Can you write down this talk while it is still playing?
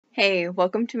Hey,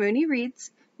 welcome to Mooney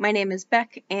Reads. My name is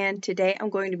Beck, and today I'm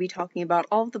going to be talking about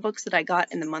all of the books that I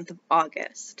got in the month of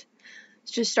August.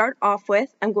 To start off with,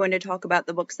 I'm going to talk about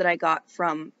the books that I got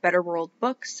from Better World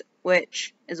Books,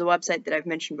 which is a website that I've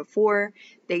mentioned before.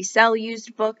 They sell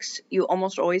used books, you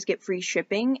almost always get free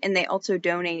shipping, and they also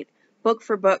donate book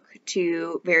for book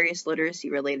to various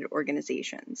literacy-related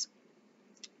organizations.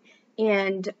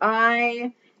 And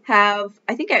I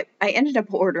think I ended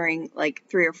up ordering like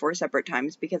 3 or 4 separate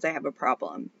times because I have a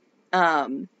problem.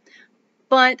 But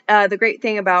the great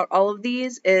thing about all of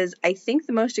these is I think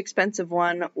the most expensive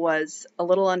one was a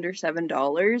little under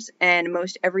 $7, and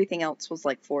most everything else was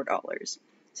like $4.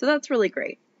 So that's really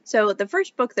great. So the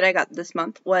first book that I got this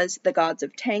month was The Gods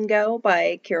of Tango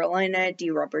by Carolina de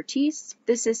Robertis.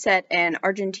 This is set in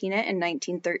Argentina in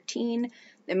 1913.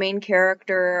 The main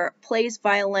character plays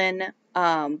violin,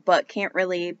 but can't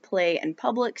really play in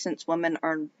public since women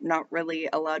are not really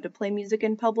allowed to play music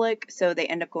in public, so they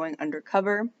end up going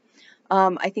undercover.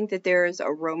 I think that there's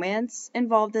a romance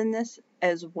involved in this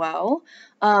as well.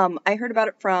 I heard about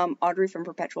it from Audrey from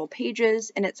Perpetual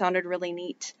Pages, and it sounded really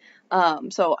neat.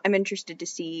 So I'm interested to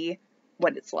see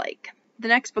what it's like. The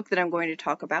next book that I'm going to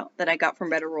talk about that I got from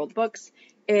Better World Books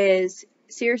is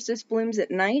Cirrus Blooms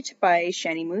at Night by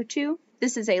Shani Mutu.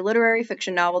 This is a literary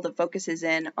fiction novel that focuses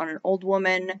in on an old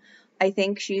woman. I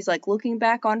think she's like looking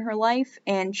back on her life,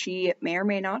 and she may or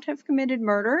may not have committed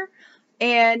murder.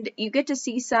 And you get to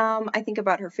see some, I think,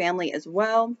 about her family as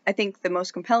well. I think the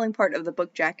most compelling part of the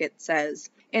book jacket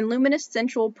says, in luminous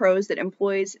sensual prose that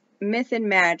employs myth and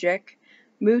magic,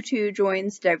 Mutu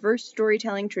joins diverse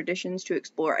storytelling traditions to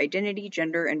explore identity,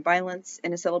 gender, and violence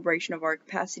in a celebration of our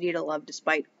capacity to love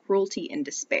despite cruelty and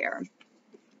despair.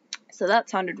 So that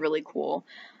sounded really cool.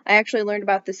 I actually learned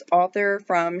about this author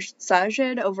from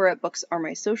Sajid over at Books Are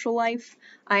My Social Life.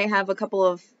 I have a couple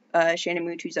of Shani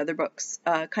Mutu's other books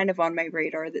kind of on my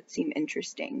radar that seem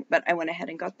interesting, but I went ahead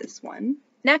and got this one.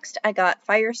 Next, I got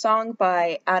Fire Song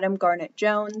by Adam Garnett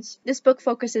Jones. This book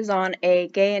focuses on a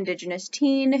gay Indigenous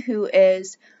teen who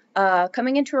is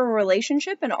coming into a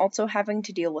relationship and also having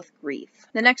to deal with grief.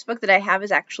 The next book that I have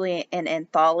is actually an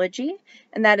anthology,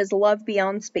 and that is Love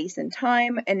Beyond Space and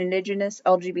Time, an Indigenous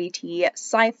LGBT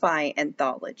sci-fi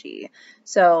anthology.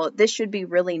 So this should be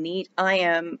really neat. I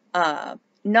am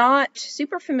not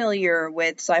super familiar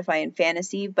with sci-fi and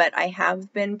fantasy, but I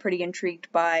have been pretty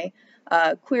intrigued by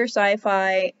queer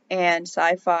sci-fi and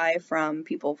sci-fi from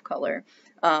people of color.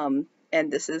 And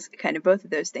this is kind of both of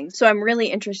those things. So I'm really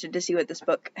interested to see what this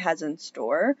book has in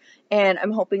store, and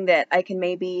I'm hoping that I can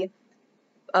maybe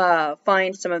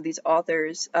find some of these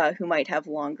authors who might have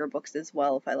longer books as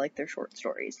well if I like their short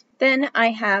stories. Then I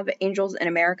have Angels in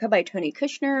America by Tony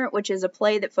Kushner, which is a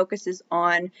play that focuses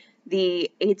on the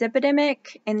AIDS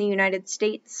epidemic in the United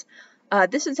States.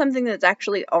 This is something that's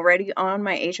actually already on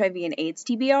my HIV and AIDS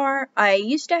TBR. I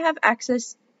used to have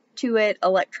access to it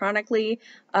electronically,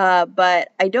 but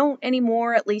I don't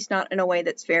anymore, at least not in a way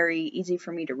that's very easy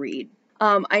for me to read.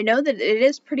 I know that it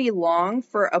is pretty long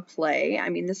for a play. I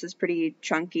mean, this is pretty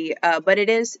chunky, but it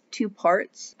is 2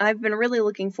 parts. I've been really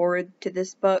looking forward to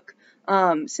this book.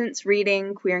 Since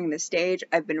reading Queering the Stage,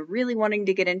 I've been really wanting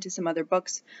to get into some other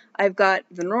books. I've got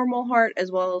The Normal Heart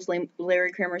as well as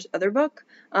Larry Kramer's other book,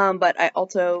 but I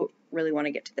also really want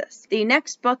to get to this. The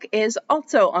next book is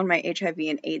also on my HIV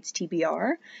and AIDS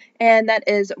TBR, and that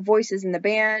is Voices in the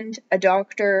Band, A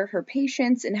Doctor, Her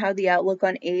Patients, and How the Outlook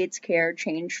on AIDS Care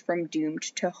Changed from Doomed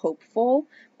to Hopeful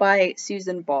by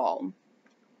Susan Ball.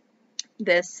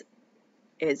 This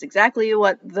is exactly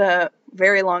what the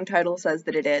very long title says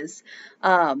that it is.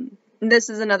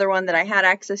 This is another one that I had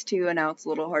access to, and now it's a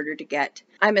little harder to get.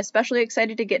 I'm especially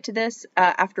excited to get to this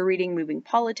after reading Moving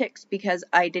Politics, because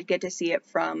I did get to see it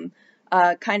from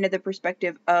kind of the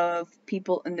perspective of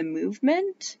people in the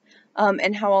movement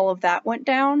and how all of that went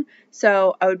down.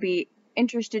 So I would be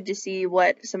interested to see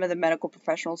what some of the medical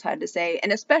professionals had to say,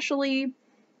 and especially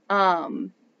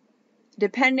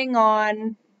depending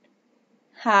on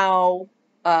how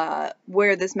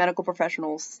where this medical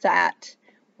professional sat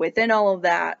within all of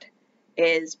that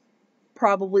is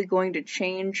probably going to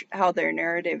change how their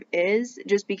narrative is,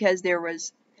 just because there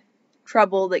was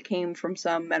trouble that came from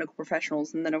some medical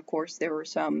professionals, and then of course there were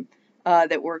some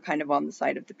that were kind of on the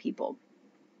side of the people.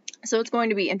 So it's going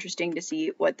to be interesting to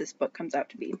see what this book comes out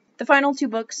to be. The final 2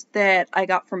 books that I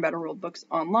got from Better World Books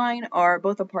online are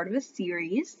both a part of a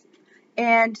series,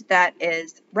 and that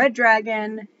is Red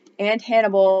Dragon and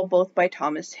Hannibal, both by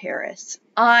Thomas Harris.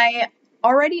 I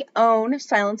already own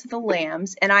Silence of the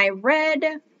Lambs, and I read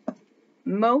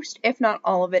most, if not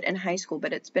all of it in high school,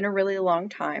 but it's been a really long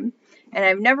time. And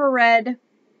I've never read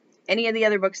any of the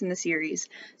other books in the series.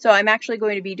 So I'm actually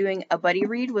going to be doing a buddy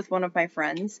read with one of my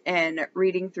friends and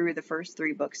reading through the first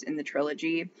 3 books in the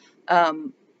trilogy.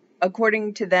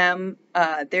 According to them,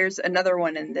 there's another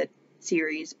one in the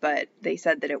series, but they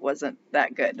said that it wasn't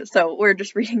that good. So we're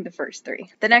just reading the first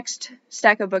 3. The next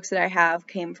stack of books that I have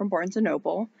came from Barnes &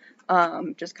 Noble,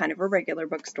 just kind of a regular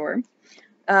bookstore.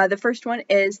 The first one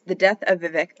is The Death of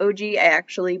Vivek Oji. I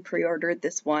actually pre-ordered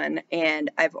this one, and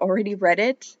I've already read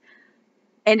it,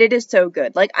 and it is so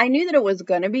good. Like, I knew that it was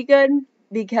gonna be good,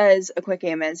 because Akwaeke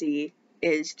Emezi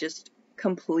is just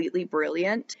completely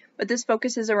brilliant, but this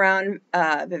focuses around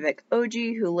Vivek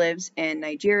Oji, who lives in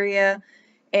Nigeria,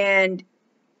 and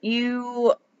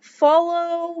you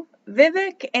follow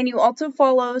Vivek, and you also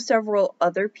follow several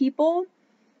other people.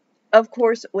 Of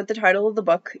course, with the title of the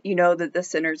book, you know that this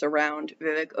centers around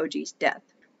Vivek Oji's death.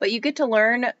 But you get to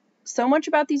learn so much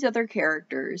about these other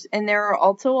characters, and there are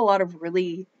also a lot of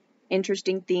really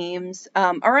interesting themes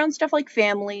around stuff like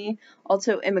family,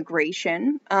 also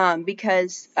immigration,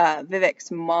 because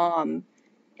Vivek's mom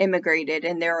immigrated,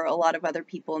 and there are a lot of other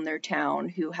people in their town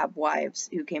who have wives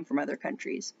who came from other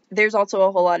countries. There's also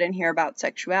a whole lot in here about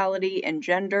sexuality and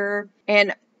gender,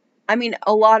 and I mean,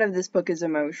 a lot of this book is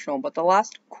emotional, but the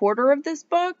last quarter of this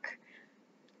book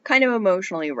kind of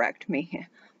emotionally wrecked me.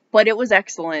 But it was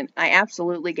excellent. I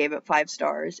absolutely gave it 5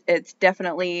 stars. It's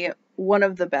definitely one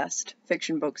of the best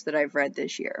fiction books that I've read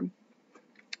this year.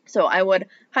 So I would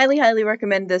highly, highly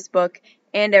recommend this book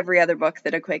and every other book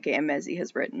that Akwaeke Emezi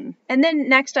has written. And then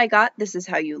next I got This Is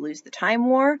How You Lose the Time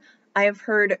War. I have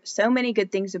heard so many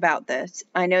good things about this.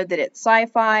 I know that it's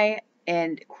sci-fi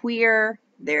and queer.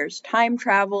 There's time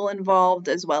travel involved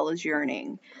as well as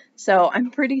yearning. So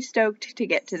I'm pretty stoked to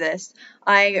get to this.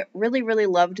 I really, really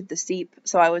loved The Seep,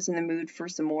 so I was in the mood for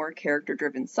some more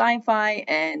character-driven sci-fi,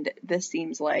 and this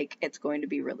seems like it's going to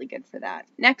be really good for that.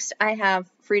 Next, I have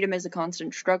Freedom is a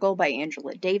Constant Struggle by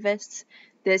Angela Davis.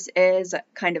 This is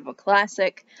kind of a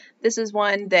classic. This is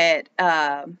one that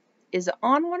is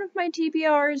on one of my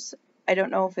TBRs. I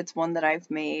don't know if it's one that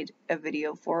I've made a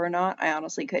video for or not. I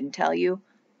honestly couldn't tell you.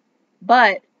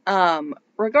 But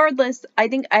regardless, I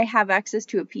think I have access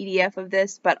to a PDF of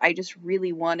this, but I just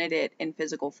really wanted it in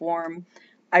physical form.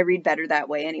 I read better that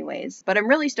way anyways. But I'm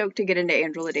really stoked to get into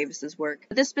Angela Davis's work.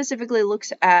 This specifically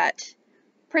looks at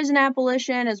prison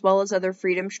abolition as well as other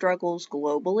freedom struggles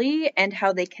globally and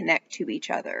how they connect to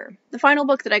each other. The final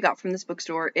book that I got from this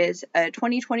bookstore is a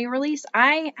 2020 release.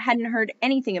 I hadn't heard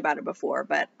anything about it before,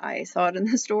 but I saw it in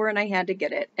the store and I had to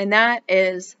get it. And that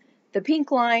is The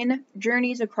Pink Line,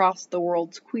 Journeys Across the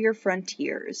World's Queer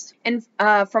Frontiers. And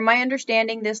from my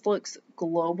understanding, this looks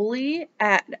globally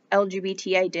at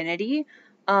LGBT identity.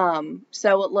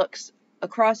 So it looks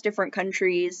across different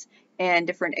countries and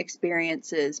different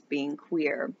experiences being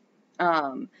queer.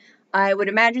 I would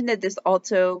imagine that this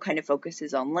also kind of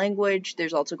focuses on language.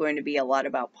 There's also going to be a lot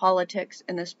about politics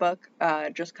in this book,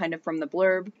 just kind of from the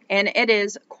blurb. And it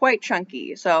is quite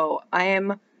chunky, so I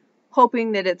am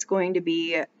hoping that it's going to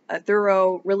be a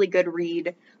thorough, really good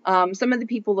read. Some of the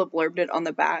people that blurbed it on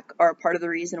the back are part of the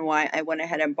reason why I went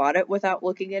ahead and bought it without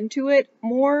looking into it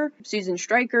more. Susan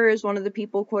Stryker is one of the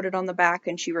people quoted on the back,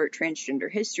 and she wrote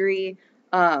Transgender History.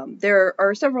 There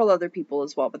are several other people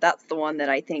as well, but that's the one that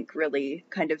I think really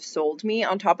kind of sold me,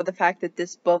 on top of the fact that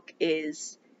this book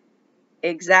is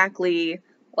exactly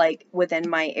like within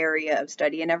my area of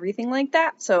study and everything like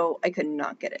that, so I could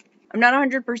not get it. I'm not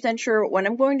 100% sure when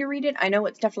I'm going to read it. I know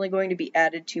it's definitely going to be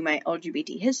added to my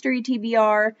LGBT history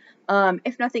TBR.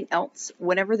 If nothing else,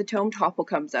 whenever the tome topple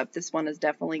comes up, this one is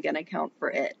definitely going to count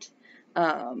for it.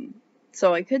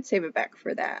 So I could save it back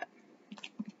for that.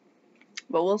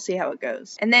 But we'll see how it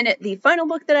goes. And then the final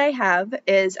book that I have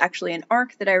is actually an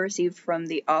ARC that I received from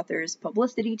the author's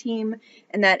publicity team,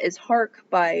 and that is Hark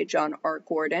by John R.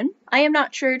 Gordon. I am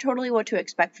not sure totally what to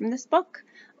expect from this book.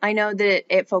 I know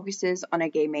that it focuses on a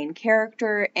gay main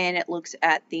character, and it looks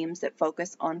at themes that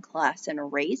focus on class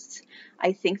and race.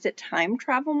 I think that time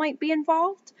travel might be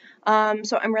involved,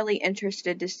 so I'm really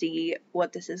interested to see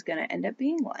what this is going to end up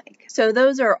being like. So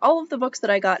those are all of the books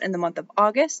that I got in the month of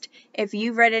August. If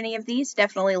you've read any of these,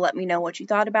 definitely let me know what you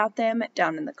thought about them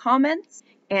down in the comments,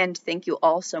 and thank you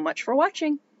all so much for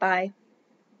watching. Bye!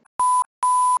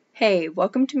 Hey,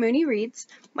 welcome to Mooney Reads.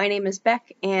 My name is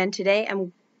Beck, and today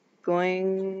I'm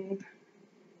going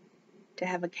to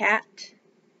have a cat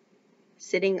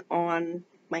sitting on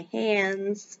my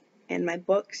hands and my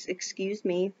books. Excuse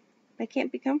me, I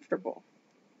can't be comfortable.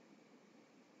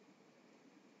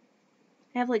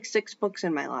 I have like 6 books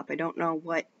in my lap. I don't know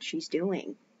what she's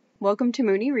doing. Welcome to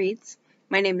Mooney Reads.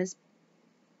 My name is...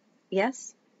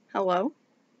 Yes? Hello?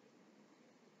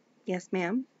 Yes,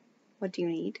 ma'am? What do you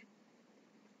need?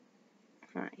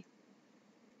 Hi.